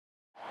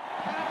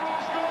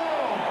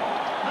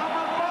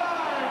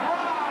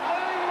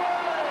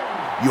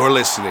You're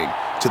listening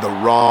to the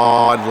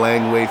Rod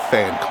Langway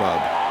Fan Club.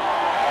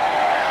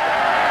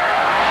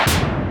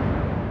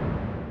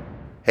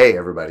 Hey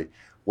everybody,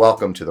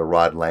 welcome to the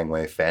Rod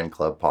Langway Fan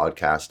Club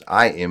podcast.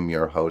 I am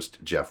your host,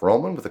 Jeff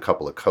Roman, with a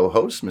couple of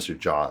co-hosts, Mr.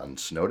 John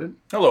Snowden.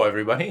 Hello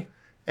everybody.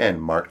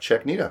 And Mark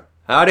Cheknita.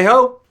 Howdy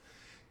ho.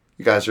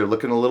 You guys are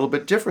looking a little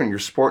bit different. You're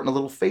sporting a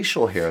little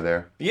facial hair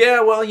there.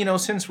 Yeah, well,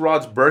 since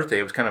Rod's birthday,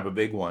 it was kind of a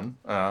big one.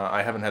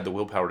 I haven't had the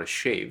willpower to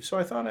shave, so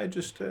I thought I'd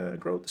just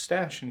grow out the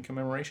stash in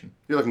commemoration.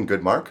 You're looking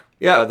good, Mark.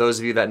 Yeah, those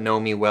of you that know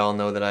me well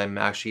know that I'm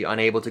actually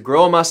unable to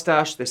grow a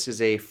mustache. This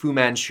is a Fu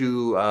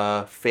Manchu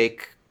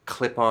fake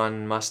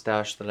clip-on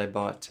mustache that I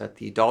bought at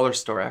the dollar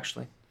store,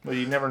 actually. Well,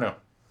 you never know.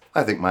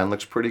 I think mine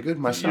looks pretty good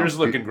myself. Yours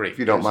looking great. If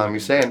you don't mind me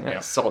saying.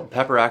 Yeah, salt and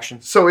pepper action.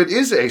 So it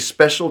is a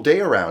special day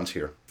around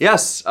here.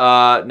 Yes.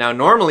 Now,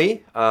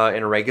 normally,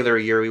 in a regular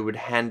year, we would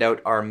hand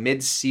out our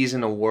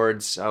mid-season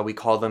awards. We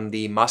call them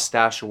the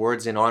Mustache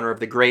Awards in honor of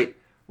the great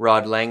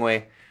Rod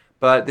Langway.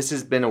 But this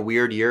has been a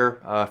weird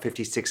year,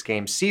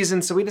 56-game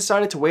season, so we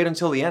decided to wait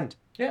until the end.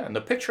 Yeah, and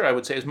the picture, I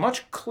would say, is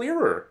much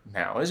clearer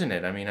now, isn't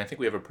it? I mean, I think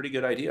we have a pretty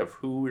good idea of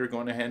who we're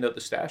going to hand out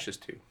the stashes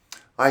to.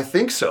 I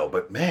think so,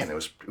 but man, it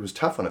was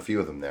tough on a few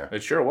of them there.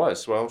 It sure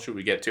was. Well, should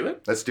we get to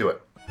it? Let's do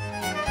it.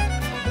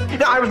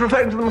 No, I was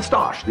referring to the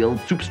moustache, the old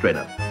soup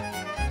strainer.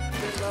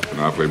 An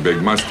awfully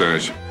big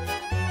mustache.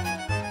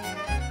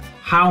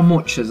 How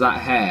much has that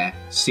hair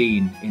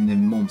seen in the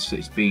months that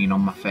it's been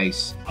on my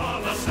face? A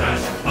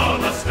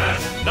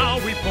mustache. Now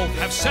we both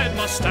have said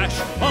mustache.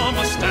 A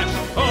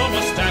mustache, a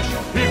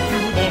mustache. If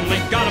you've only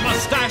got a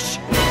mustache.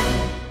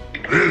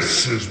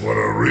 This is what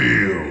a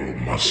real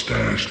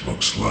mustache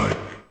looks like.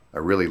 I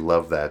really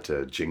love that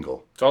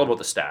jingle. It's all about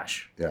the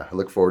stash. Yeah, I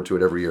look forward to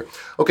it every year.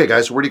 Okay,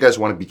 guys, where do you guys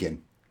want to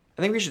begin?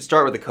 I think we should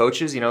start with the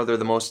coaches. They're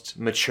the most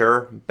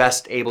mature,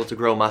 best able to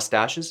grow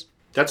mustaches.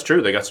 That's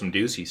true. They got some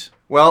doozies.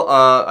 Well,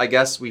 I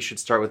guess we should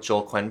start with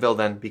Joel Quenneville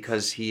then,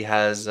 because he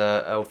has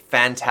a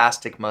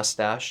fantastic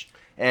mustache.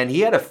 And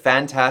he had a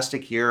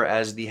fantastic year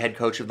as the head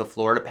coach of the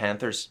Florida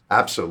Panthers.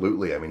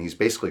 Absolutely. I mean, he's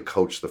basically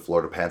coached the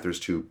Florida Panthers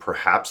to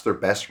perhaps their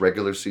best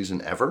regular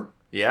season ever.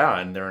 Yeah,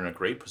 and they're in a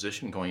great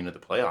position going into the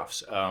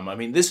playoffs.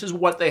 This is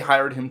what they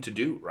hired him to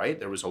do, right?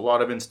 There was a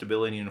lot of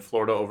instability in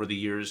Florida over the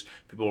years.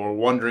 People were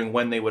wondering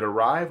when they would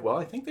arrive. Well,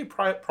 I think they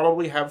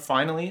probably have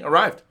finally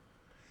arrived.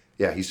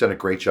 Yeah, he's done a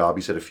great job.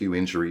 He's had a few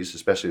injuries,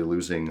 especially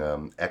losing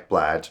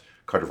Ekblad.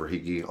 Carter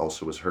Verhaeghe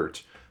also was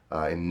hurt.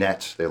 In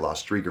net, they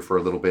lost Strieger for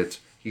a little bit.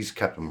 He's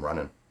kept them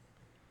running.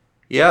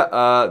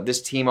 Yeah, this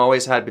team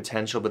always had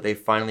potential, but they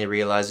finally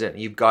realized it.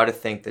 You've got to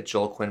think that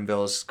Joel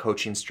Quenneville's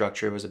coaching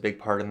structure was a big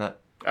part in that.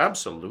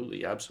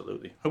 Absolutely,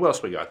 absolutely. Who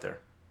else we got there?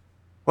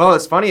 Well,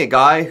 it's funny, a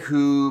guy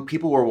who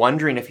people were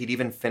wondering if he'd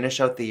even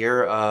finish out the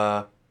year,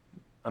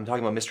 I'm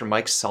talking about Mr.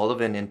 Mike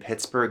Sullivan in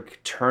Pittsburgh,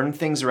 turned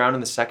things around in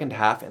the second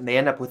half, and they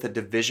end up with a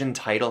division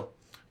title.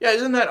 Yeah,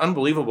 isn't that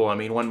unbelievable? I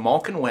mean, when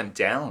Malkin went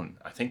down,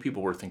 I think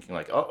people were thinking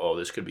like, uh-oh,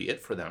 this could be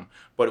it for them.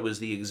 But it was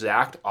the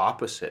exact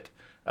opposite.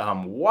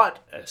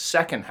 What a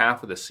second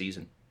half of the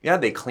season. Yeah,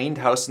 they cleaned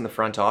house in the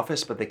front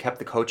office, but they kept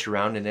the coach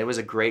around, and it was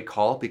a great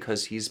call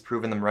because he's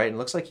proven them right, and it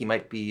looks like he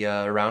might be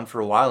around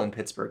for a while in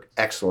Pittsburgh.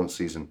 Excellent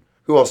season.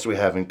 Who else do we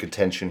have in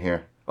contention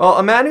here? Well,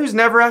 a man who's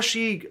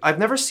I've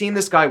never seen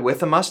this guy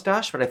with a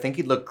mustache, but I think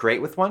he'd look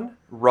great with one.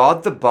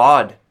 Rod the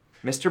Bod,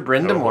 Mr.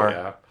 Brindamore. Oh,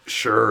 yeah.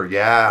 Sure,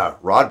 yeah.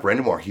 Rod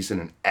Brindamore, he's done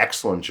an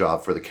excellent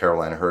job for the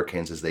Carolina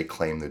Hurricanes as they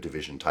claim their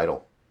division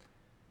title.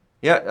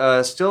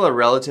 Yeah, still a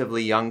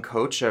relatively young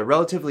coach, a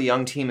relatively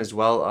young team as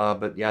well.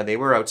 But yeah, they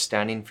were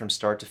outstanding from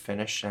start to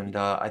finish, and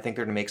I think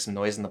they're going to make some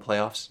noise in the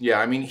playoffs. Yeah,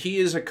 I mean, he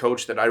is a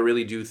coach that I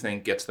really do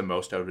think gets the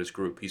most out of his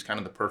group. He's kind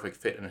of the perfect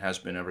fit and has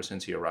been ever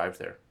since he arrived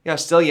there. Yeah,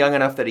 still young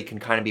enough that he can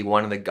kind of be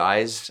one of the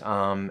guys,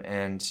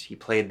 and he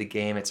played the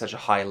game at such a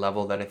high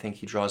level that I think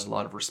he draws a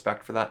lot of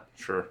respect for that.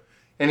 Sure.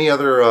 Any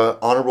other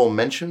honorable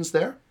mentions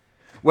there?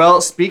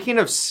 Well, speaking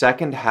of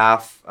second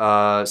half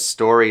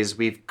stories,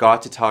 we've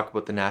got to talk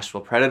about the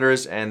Nashville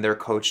Predators and their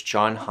coach,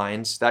 John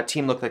Hynes. That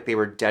team looked like they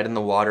were dead in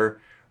the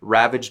water,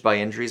 ravaged by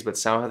injuries, but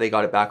somehow they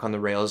got it back on the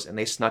rails, and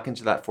they snuck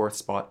into that fourth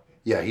spot.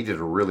 Yeah, he did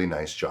a really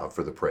nice job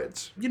for the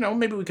Preds.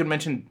 Maybe we could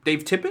mention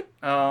Dave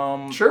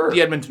Tippett. Sure.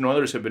 The Edmonton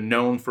Oilers have been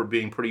known for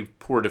being pretty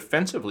poor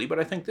defensively, but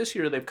I think this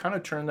year they've kind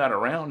of turned that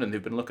around, and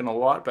they've been looking a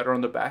lot better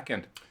on the back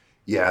end.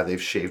 Yeah,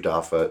 they've shaved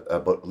off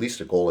about at least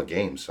a goal a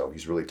game, so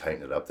he's really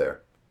tightened it up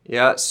there.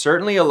 Yeah,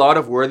 certainly a lot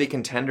of worthy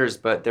contenders,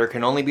 but there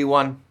can only be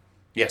one.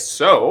 Yes,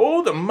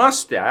 so the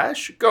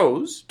mustache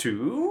goes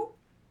to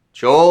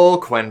Joel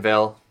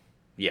Quenneville.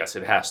 Yes,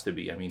 it has to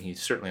be. I mean, he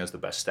certainly has the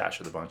best stash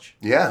of the bunch.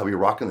 Yeah, we're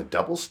rocking the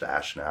double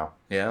stash now.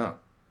 Yeah.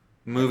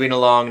 Moving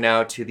along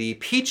now to the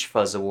Peach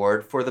Fuzz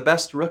Award for the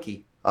best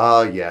rookie.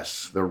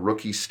 Yes, the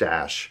rookie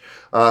stash.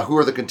 Who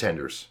are the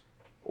contenders?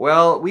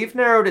 Well, we've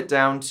narrowed it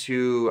down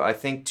to, I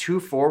think, 2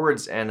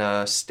 forwards and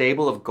a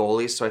stable of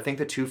goalies. So I think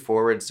the 2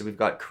 forwards, we've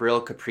got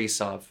Kirill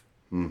Kaprizov.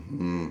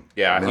 Mm-hmm.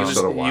 Yeah, he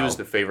Minnesota was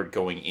the favorite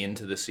going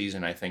into the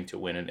season, I think, to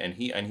win it, and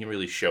he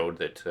really showed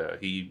that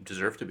he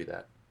deserved to be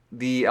that.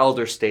 the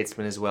elder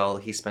statesman as well.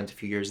 He spent a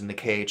few years in the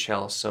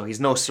KHL, so he's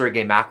no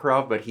Sergei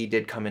Makarov, but he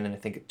did come in, I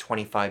think, at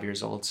 25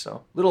 years old, so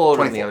a little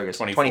older than the other guys.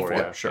 24,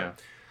 yeah, sure. yeah.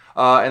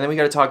 And then we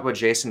got to talk about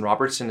Jason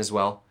Robertson as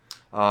well.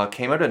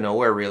 Came out of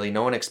nowhere, really.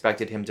 No one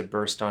expected him to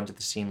burst onto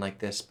the scene like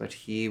this, but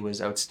he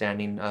was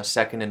outstanding,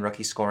 second in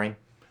rookie scoring.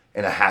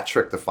 And a hat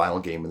trick the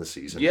final game of the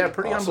season. Yeah,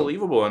 pretty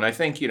unbelievable. And I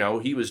think,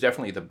 he was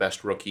definitely the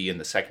best rookie in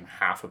the second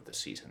half of the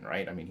season,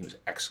 right? I mean, he was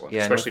excellent,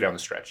 especially down the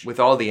stretch. With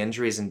all the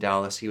injuries in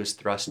Dallas, he was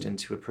thrust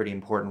into a pretty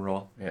important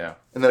role. Yeah.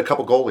 And then a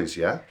couple goalies,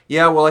 yeah?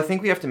 Yeah, well, I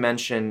think we have to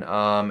mention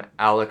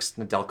Alex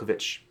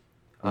Nedeljkovic.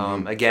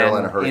 Again,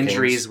 Carolina Hurricanes.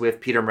 Injuries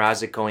with Peter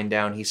Mrazek going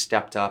down, he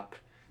stepped up.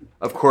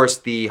 Of course,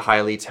 the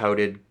highly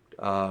touted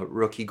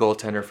rookie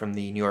goaltender from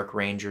the New York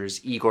Rangers,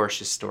 Igor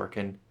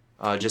Shesterkin.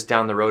 Just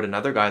down the road,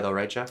 another guy, though,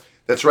 right, Jeff?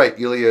 That's right.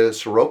 Ilya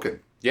Sorokin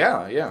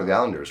Yeah. for the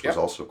Islanders was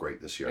also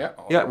great this year.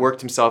 Yeah,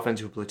 worked himself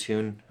into a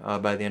platoon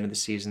by the end of the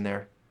season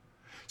there.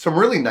 Some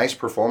really nice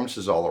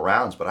performances all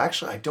around, but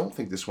actually I don't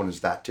think this one is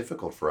that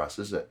difficult for us,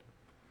 is it?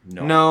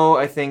 No,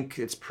 I think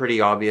it's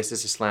pretty obvious.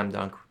 It's a slam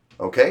dunk.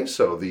 Okay,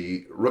 so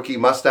the rookie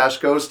mustache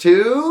goes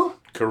to...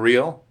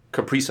 Kirill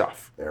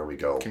Kaprizov. There we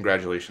go.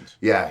 Congratulations.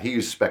 Yeah,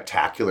 he's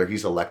spectacular.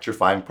 He's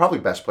electrifying. Probably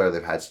best player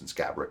they've had since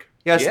Gabrick.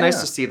 Yeah, it's nice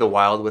to see the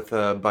Wild with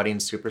a budding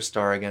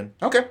superstar again.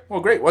 Okay,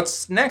 well, great.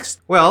 What's next?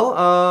 Well,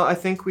 I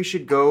think we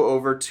should go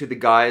over to the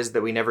guys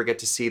that we never get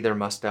to see their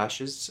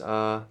mustaches,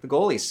 the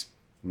goalies.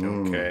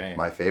 Okay.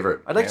 My favorite.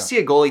 I'd like to see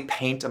a goalie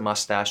paint a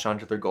mustache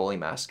onto their goalie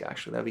mask,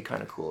 actually. That'd be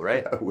kind of cool,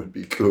 right? That would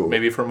be cool.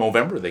 Maybe for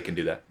Movember they can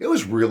do that. It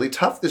was really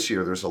tough this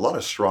year. There's a lot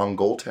of strong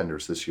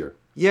goaltenders this year.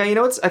 Yeah,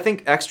 it's, I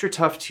think, extra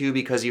tough, too,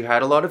 because you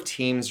had a lot of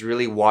teams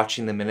really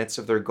watching the minutes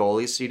of their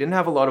goalies, so you didn't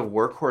have a lot of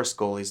workhorse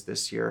goalies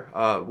this year.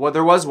 Well,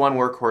 there was one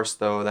workhorse,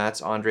 though.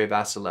 That's Andrei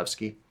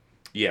Vasilevsky.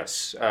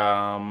 Yes,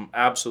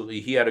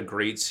 absolutely. He had a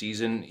great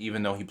season,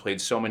 even though he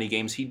played so many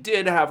games. He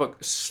did have a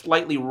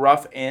slightly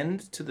rough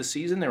end to the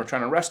season. They were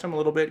trying to rest him a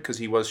little bit because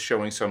he was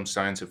showing some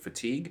signs of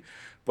fatigue.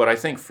 But I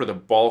think for the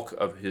bulk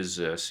of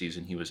his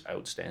season, he was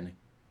outstanding.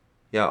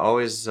 Yeah,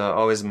 always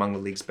among the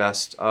league's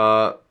best.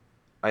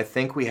 I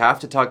think we have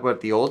to talk about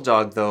the old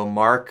dog, though,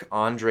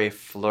 Marc-Andre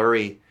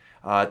Fleury.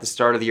 At the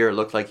start of the year, it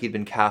looked like he'd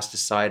been cast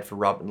aside for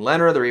Robin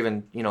Lehner. There were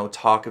even,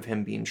 talk of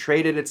him being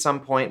traded at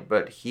some point,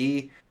 but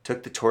he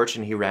took the torch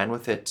and he ran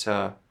with it,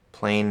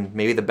 playing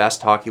maybe the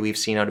best hockey we've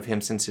seen out of him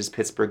since his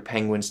Pittsburgh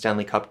Penguins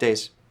Stanley Cup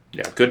days.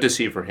 Yeah, good to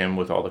see for him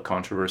with all the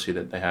controversy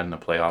that they had in the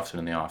playoffs and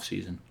in the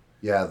offseason.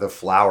 Yeah, the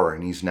flower,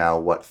 and he's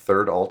now,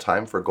 third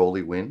all-time for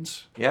goalie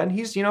wins? Yeah, and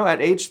he's,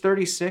 at age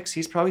 36,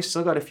 he's probably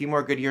still got a few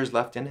more good years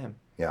left in him.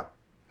 Yeah.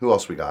 Who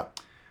else we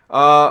got?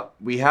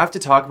 We have to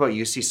talk about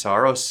UC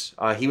Saros.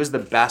 He was the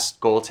best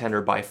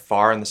goaltender by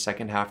far in the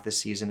second half of the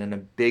season and a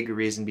big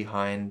reason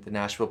behind the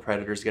Nashville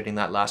Predators getting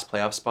that last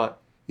playoff spot.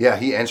 Yeah,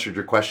 he answered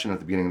your question at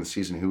the beginning of the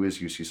season. Who is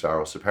UC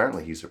Saros?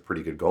 Apparently, he's a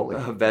pretty good goalie.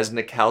 A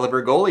Vezina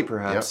caliber goalie,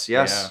 perhaps.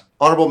 Yep. Yes. Yeah.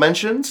 Honorable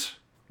mentions?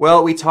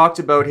 Well, we talked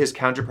about his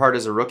counterpart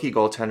as a rookie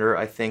goaltender.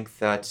 I think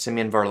that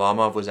Semyon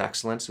Varlamov was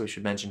excellent, so we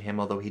should mention him,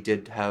 although he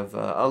did have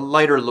a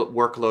lighter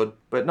workload,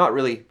 but not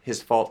really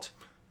his fault.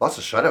 Lots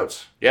of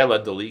shutouts. Yeah,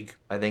 led the league.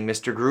 I think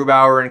Mr.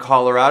 Grubauer in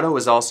Colorado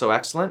was also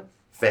excellent.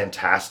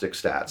 Fantastic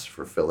stats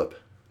for Philip.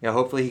 Yeah,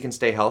 hopefully he can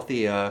stay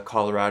healthy.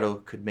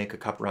 Colorado could make a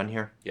cup run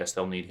here. Yes,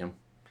 they'll need him.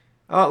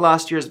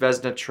 Last year's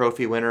Vezina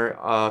Trophy winner,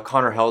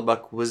 Connor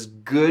Hellebuyck, was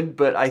good,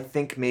 but I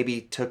think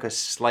maybe took a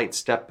slight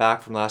step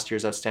back from last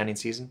year's outstanding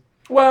season.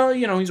 Well,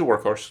 he's a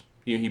workhorse.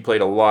 He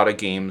played a lot of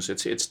games.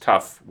 It's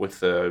tough with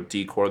the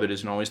D-core that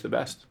isn't always the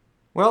best.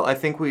 Well, I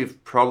think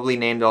we've probably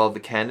named all of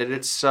the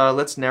candidates.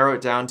 Let's narrow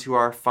it down to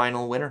our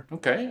final winner.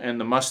 Okay, and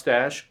the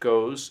mustache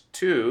goes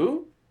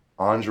to...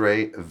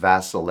 Andrei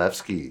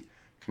Vasilevsky.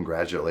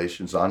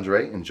 Congratulations,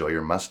 Andrei. Enjoy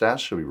your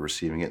mustache. You'll be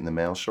receiving it in the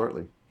mail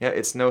shortly. Yeah,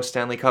 it's no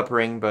Stanley Cup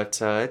ring,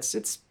 but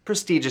it's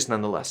prestigious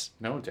nonetheless.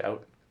 No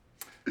doubt.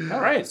 All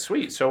right,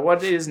 sweet. So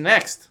what is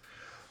next?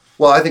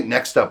 Well, I think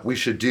next up we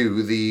should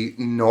do the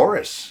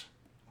Norris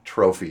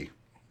Trophy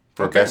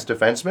for Best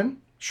Defenseman.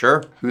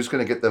 Sure. Who's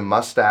going to get the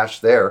mustache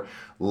there?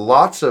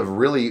 Lots of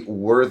really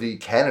worthy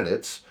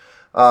candidates.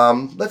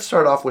 Let's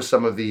start off with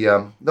some of the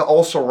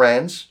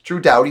also-rans. Drew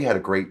Doughty had a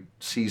great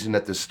season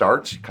at the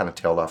start. He kind of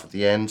tailed off at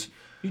the end.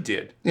 He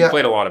did. He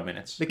played a lot of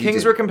minutes. The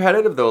Kings were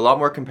competitive, though. A lot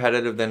more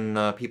competitive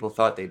than people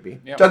thought they'd be.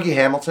 Yep. Dougie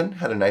Hamilton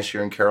had a nice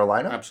year in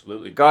Carolina.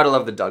 Absolutely. Gotta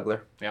love the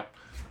Dougler. Yeah.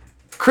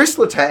 Chris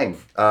Letang.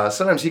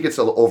 Sometimes he gets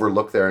a little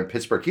overlooked there in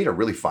Pittsburgh. He had a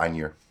really fine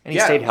year. And he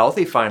stayed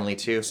healthy finally,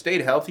 too.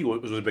 Stayed healthy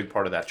was a big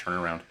part of that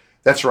turnaround.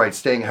 That's right,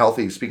 staying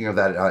healthy. Speaking of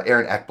that,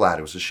 Aaron Ekblad,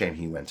 it was a shame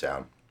he went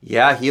down.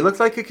 Yeah, he looked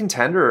like a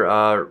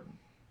contender.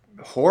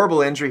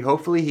 Horrible injury.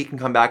 Hopefully he can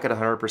come back at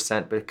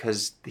 100%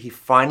 because he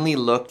finally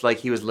looked like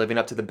he was living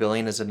up to the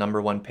billing as a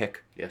number one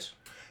pick. Yes.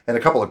 And a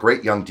couple of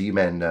great young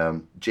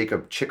D-men,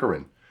 Jacob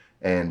Chikrin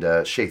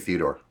and Shea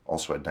Theodore,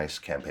 also had nice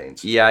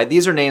campaigns. Yeah,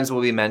 these are names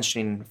we'll be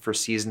mentioning for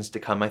seasons to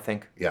come, I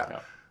think.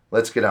 Yeah.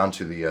 Let's get on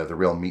to the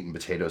real meat and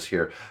potatoes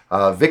here.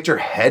 Victor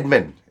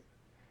Hedman.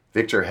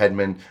 Victor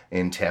Hedman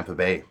in Tampa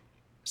Bay.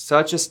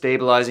 Such a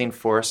stabilizing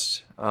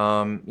force.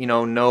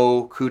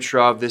 No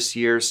Kucherov this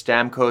year.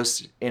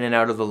 Stamkos in and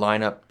out of the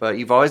lineup. But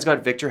you've always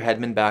got Victor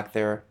Hedman back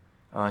there.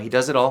 He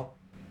does it all.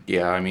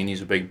 Yeah, I mean,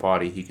 he's a big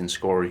body. He can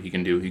score. He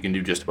can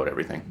do just about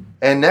everything.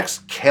 And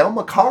next, Cale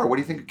Makar. What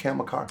do you think of Cale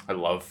Makar? I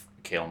love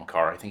Cale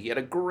Makar. I think he had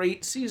a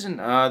great season.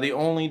 The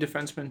only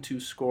defenseman to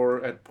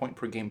score at point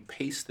per game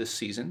pace this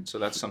season, so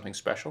that's something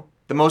special.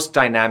 The most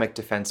dynamic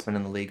defenseman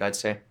in the league, I'd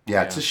say.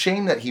 Yeah, it's a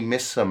shame that he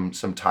missed some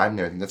time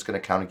there. I think that's going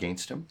to count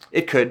against him.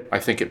 It could. I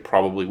think it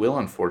probably will,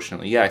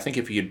 unfortunately. Yeah, I think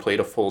if he had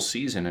played a full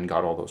season and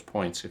got all those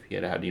points, if he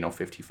had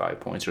 55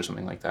 points or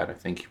something like that, I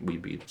think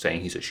we'd be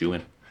saying he's a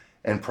shoo-in.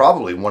 And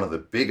probably one of the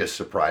biggest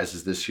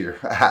surprises this year,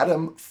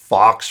 Adam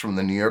Fox from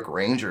the New York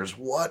Rangers.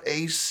 What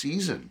a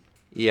season.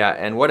 Yeah,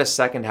 and what a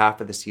second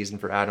half of the season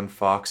for Adam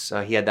Fox.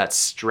 He had that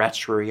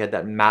stretch where he had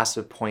that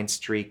massive point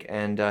streak,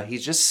 and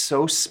he's just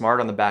so smart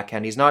on the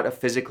backhand. He's not a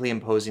physically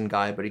imposing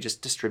guy, but he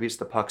just distributes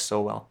the puck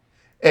so well.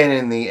 And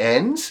in the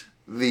end,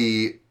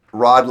 the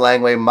Rod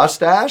Langway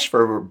mustache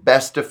for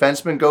best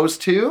defenseman goes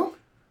to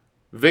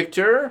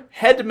Victor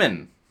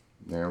Hedman.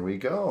 There we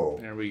go.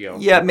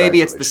 Yeah,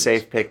 maybe it's the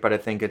safe pick, but I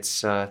think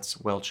it's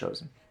well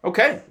chosen.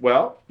 Okay,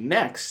 well,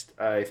 next,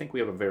 I think we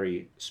have a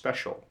very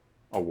special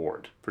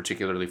award,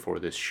 particularly for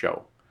this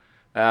show.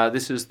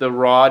 This is the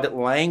Rod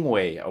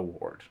Langway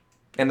Award.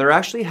 And there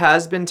actually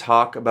has been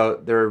talk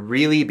about there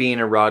really being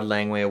a Rod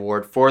Langway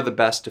Award for the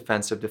best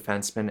defensive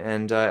defenseman,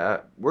 and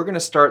we're going to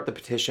start the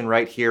petition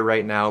right here,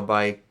 right now,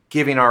 by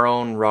giving our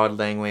own Rod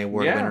Langway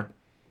Award winner.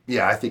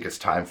 Yeah, I think it's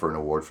time for an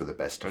award for the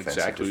best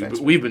defensive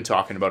defenseman. We've been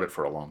talking about it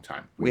for a long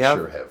time. We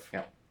sure have.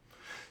 Yeah.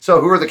 So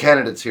who are the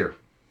candidates here?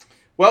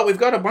 Well, we've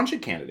got a bunch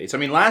of candidates. I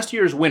mean, last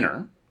year's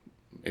winner,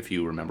 if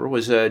you remember,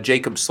 was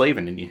Jacob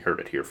Slavin, and you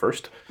heard it here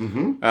first.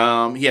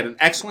 Mm-hmm. He had an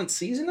excellent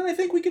season, and I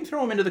think we can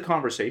throw him into the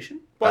conversation.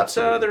 But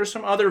there are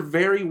some other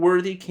very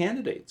worthy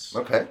candidates.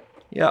 Okay.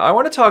 Yeah, I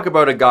want to talk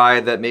about a guy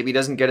that maybe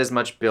doesn't get as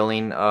much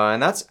billing,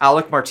 and that's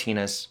Alec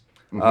Martinez.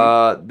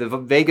 Mm-hmm. The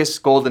Vegas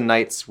Golden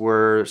Knights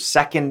were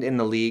second in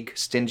the league,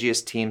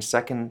 stingiest team,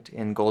 second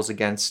in goals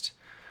against.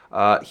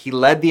 He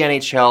led the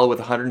NHL with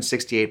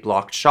 168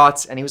 blocked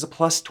shots, and he was a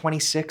plus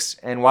 26.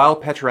 And while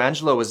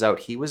Pietrangelo was out,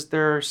 he was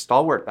their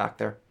stalwart back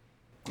there.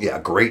 Yeah,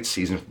 great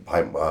season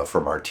for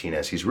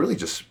Martinez. He's really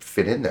just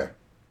fit in there.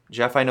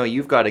 Jeff, I know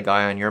you've got a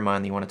guy on your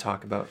mind that you want to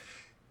talk about.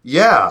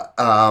 Yeah,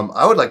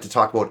 I would like to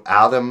talk about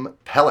Adam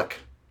Pelech.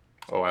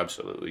 Oh,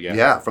 absolutely, yeah.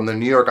 Yeah, from the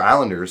New York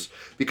Islanders.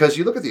 Because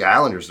you look at the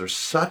Islanders, they're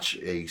such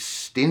a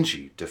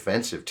stingy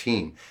defensive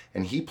team.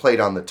 And he played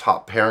on the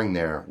top pairing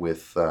there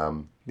with...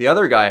 the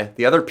other guy,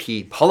 the other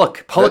P,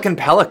 Pulock and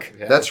Pelech.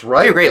 Yeah. That's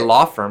right. They're a great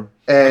law firm.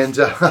 And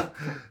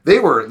they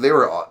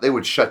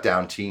would shut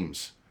down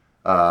teams.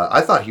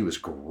 I thought he was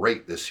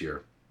great this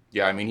year.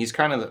 Yeah, I mean, he's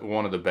kind of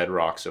one of the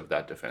bedrocks of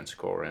that defense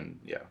core, and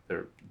yeah,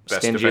 they're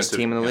stingiest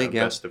team in the league.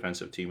 Best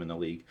defensive team in the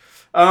league.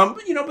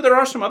 But there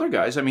are some other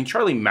guys. I mean,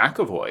 Charlie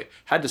McAvoy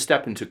had to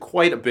step into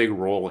quite a big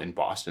role in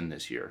Boston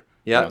this year.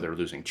 Yeah, they're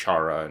losing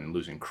Chara and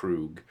losing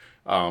Krug.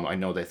 I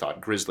know they thought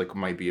Grzelcyk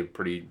might be a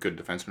pretty good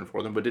defenseman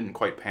for them, but didn't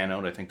quite pan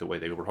out, I think, the way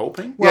they were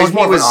hoping. Well, he's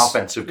more of an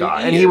offensive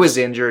guy. And he was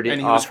injured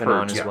off and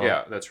on as well.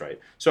 Yeah, that's right.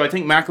 So I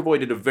think McAvoy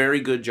did a very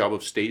good job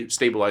of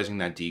stabilizing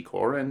that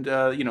D-core, and,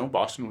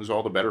 Boston was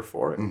all the better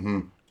for it.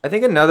 Mm-hmm. I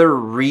think another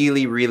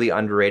really, really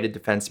underrated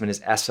defenseman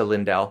is Esa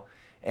Lindell.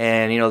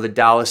 And, the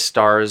Dallas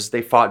Stars,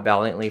 they fought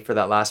valiantly for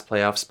that last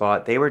playoff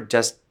spot. They were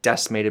just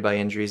decimated by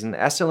injuries. And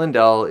Esa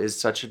Lindell is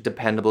such a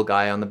dependable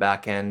guy on the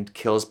back end,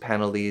 kills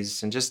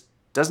penalties, and just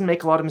doesn't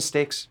make a lot of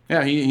mistakes.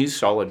 Yeah, he's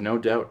solid, no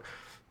doubt.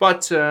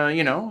 But,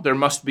 there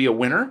must be a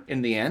winner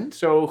in the end.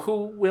 So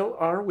who will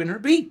our winner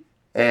be?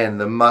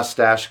 And the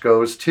mustache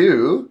goes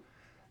to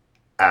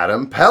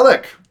Adam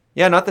Pelech.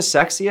 Yeah, not the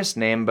sexiest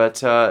name,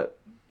 but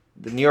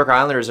the New York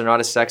Islanders are not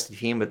a sexy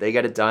team, but they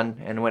get it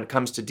done. And when it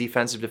comes to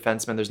defensive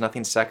defensemen, there's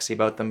nothing sexy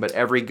about them, but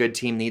every good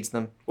team needs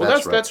them. Well,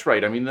 that's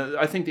right. I mean,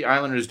 I think the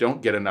Islanders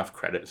don't get enough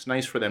credit. It's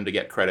nice for them to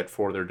get credit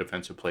for their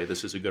defensive play.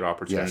 This is a good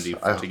opportunity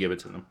to give it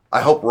to them.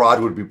 I hope Rod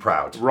would be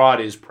proud.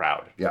 Rod is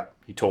proud. Yeah.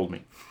 He told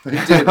me. He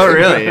did. Oh,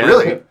 really? Yeah.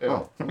 Really?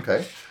 Oh,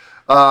 okay.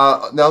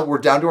 Now we're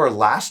down to our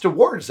last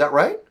award. Is that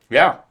right?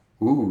 Yeah.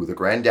 Ooh, the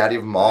granddaddy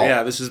of them all.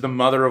 Yeah, this is the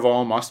mother of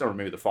all mustaches, or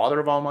maybe the father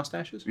of all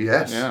mustaches.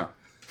 Yes. Yeah.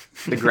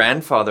 The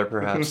grandfather,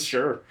 perhaps.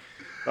 Sure.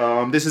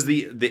 This is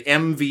the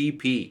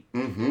MVP.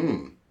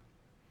 Mm-hmm.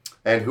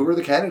 And who are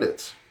the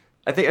candidates?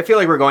 I feel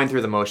like we're going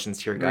through the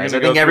motions here, guys. I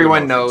think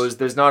everyone knows.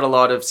 There's not a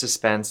lot of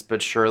suspense,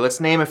 but sure. Let's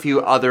name a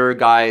few other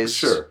guys.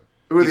 Sure.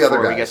 Who are the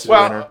other guys? We get to the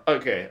winner.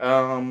 Okay.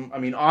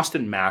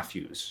 Austin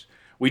Matthews.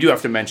 We do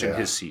have to mention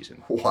his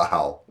season.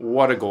 Wow.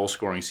 What a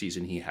goal-scoring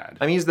season he had.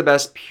 I mean, he's the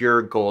best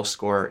pure goal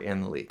scorer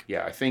in the league.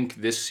 Yeah, I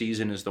think this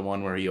season is the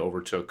one where he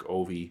overtook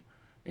Ovi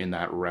in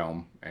that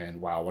realm, and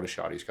wow, what a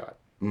shot he's got.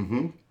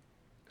 Mm-hmm.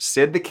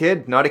 Sid the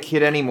Kid, not a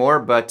kid anymore,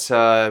 but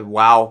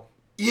wow.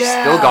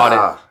 Yeah. Still got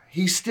it.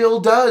 He still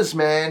does,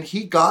 man.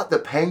 He got the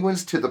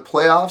Penguins to the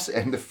playoffs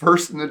and the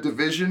first in the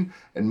division,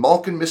 and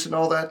Malkin missing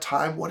all that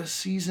time. What a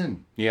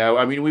season. Yeah,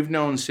 I mean, we've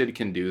known Sid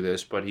can do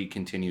this, but he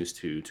continues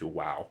to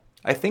wow.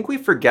 I think we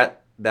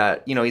forget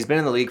that, he's been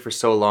in the league for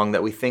so long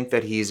that we think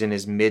that he's in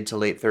his mid to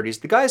late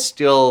 30s. The guy's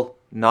still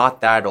not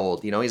that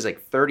old. He's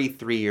like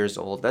 33 years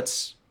old.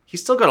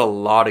 He's still got a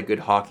lot of good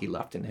hockey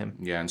left in him.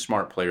 Yeah, and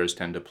smart players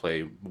tend to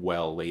play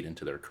well late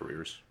into their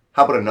careers.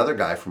 How about another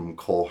guy from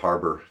Cole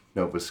Harbour,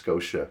 Nova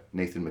Scotia,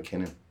 Nathan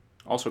McKinnon?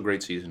 Also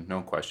great season,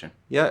 no question.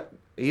 Yeah,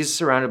 he's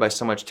surrounded by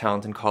so much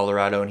talent in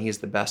Colorado, and he's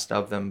the best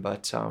of them.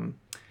 But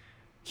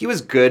he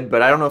was good,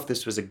 but I don't know if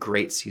this was a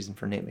great season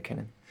for Nate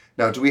McKinnon.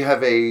 Now, do we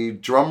have a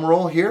drum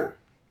roll here?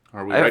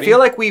 Are we I ready? feel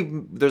like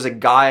there's a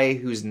guy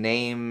whose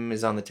name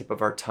is on the tip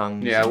of our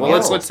tongues. Yeah, well,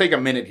 let's take a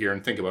minute here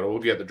and think about it. We'll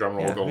get the drum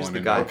roll going. who's the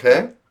guy?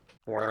 Okay.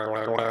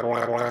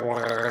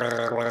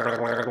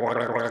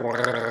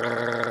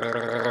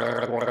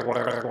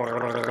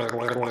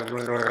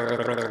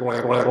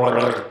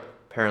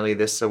 Apparently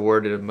this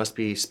award must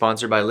be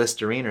sponsored by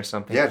Listerine or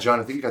something. Yeah, John,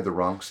 I think you got the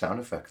wrong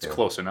sound effect there. It's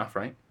close enough,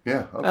 right?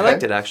 Yeah, okay. I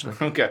liked it, actually.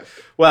 Okay.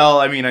 Well,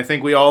 I mean, I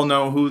think we all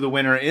know who the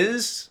winner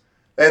is.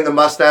 And the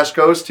mustache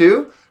goes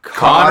to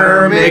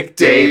Connor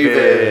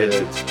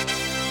McDavid.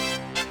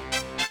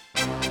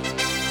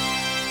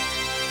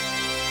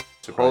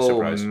 Surprise,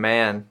 surprise.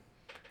 Man.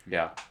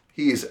 Yeah.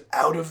 He's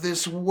out of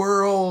this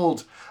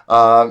world.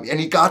 And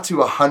he got to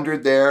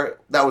 100 there.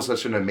 That was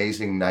such an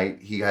amazing night.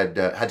 He had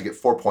to get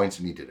 4 points,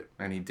 and he did it.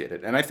 And he did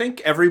it. And I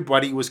think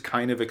everybody was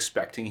kind of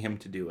expecting him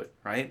to do it,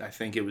 right? I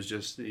think it was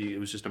just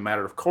a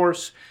matter of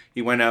course.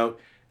 He went out,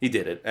 he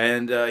did it.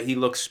 And he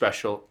looks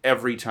special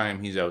every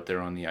time he's out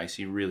there on the ice.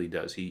 He really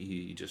does.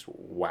 He just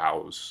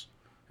wows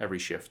every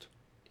shift.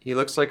 He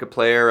looks like a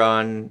player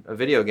on a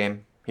video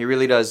game. He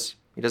really does.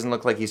 He doesn't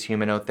look like he's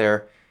human out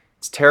there.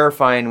 It's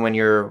terrifying when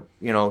you're,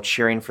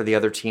 cheering for the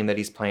other team that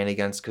he's playing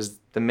against, because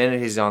the minute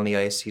he's on the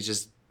ice, he's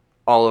just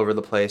all over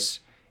the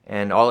place.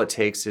 And all it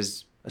takes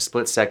is a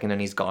split second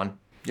and he's gone.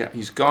 Yeah,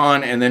 he's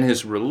gone, and then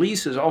his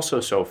release is also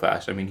so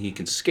fast. I mean, he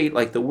can skate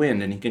like the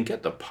wind, and he can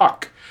get the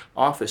puck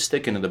off his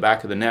stick into the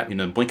back of the net in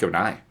the blink of an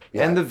eye.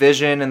 Yeah. And the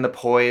vision and the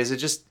poise,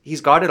 he's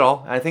got it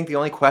all. And I think the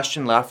only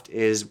question left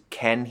is,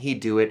 can he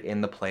do it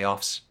in the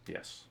playoffs?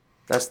 Yes.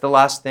 That's the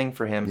last thing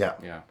for him.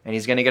 Yeah. And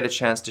he's going to get a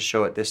chance to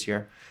show it this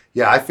year.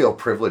 Yeah, I feel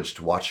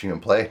privileged watching him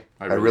play.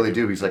 I really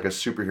do. do. He's like a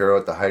superhero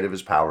at the height of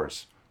his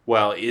powers.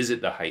 Well, is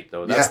it the height,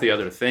 though? That's the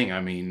other thing.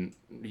 I mean,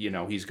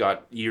 he's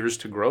got years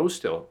to grow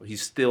still.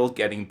 He's still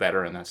getting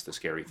better, and that's the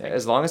scary thing.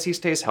 As long as he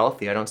stays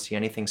healthy, I don't see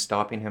anything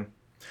stopping him.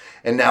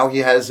 And now he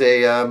has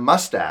a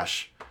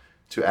mustache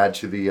to add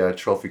to the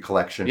trophy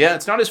collection. Yeah,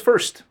 it's not his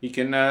first. He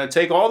can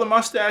take all the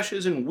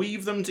mustaches and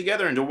weave them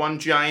together into one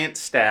giant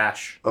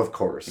stash. Of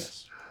course.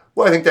 Yes.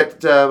 Well, I think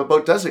that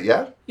about does it,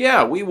 yeah?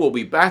 Yeah, we will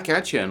be back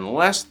at you in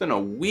less than a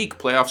week.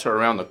 Playoffs are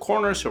around the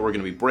corner, so we're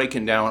going to be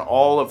breaking down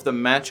all of the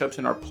matchups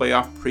in our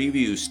playoff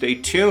previews. Stay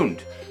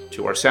tuned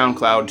to our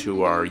SoundCloud,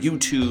 to our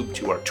YouTube,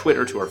 to our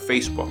Twitter, to our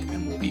Facebook,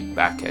 and we'll be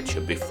back at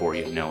you before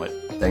you know it.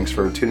 Thanks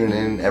for tuning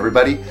in,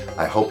 everybody.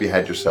 I hope you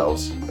had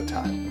yourselves a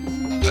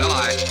time. Well,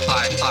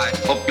 I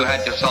hope you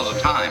had yourselves a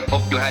time.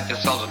 Hope you had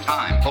yourselves a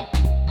time. Hope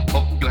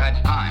you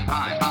had time,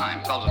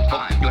 yourselves a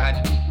time.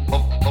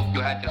 Hope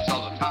you had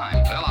yourselves a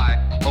time. Well, I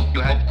hope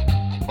you had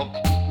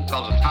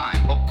yourselves a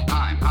time. Hope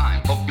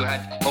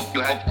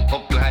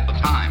you had the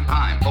time.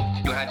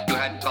 Hope you had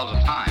yourselves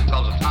a time.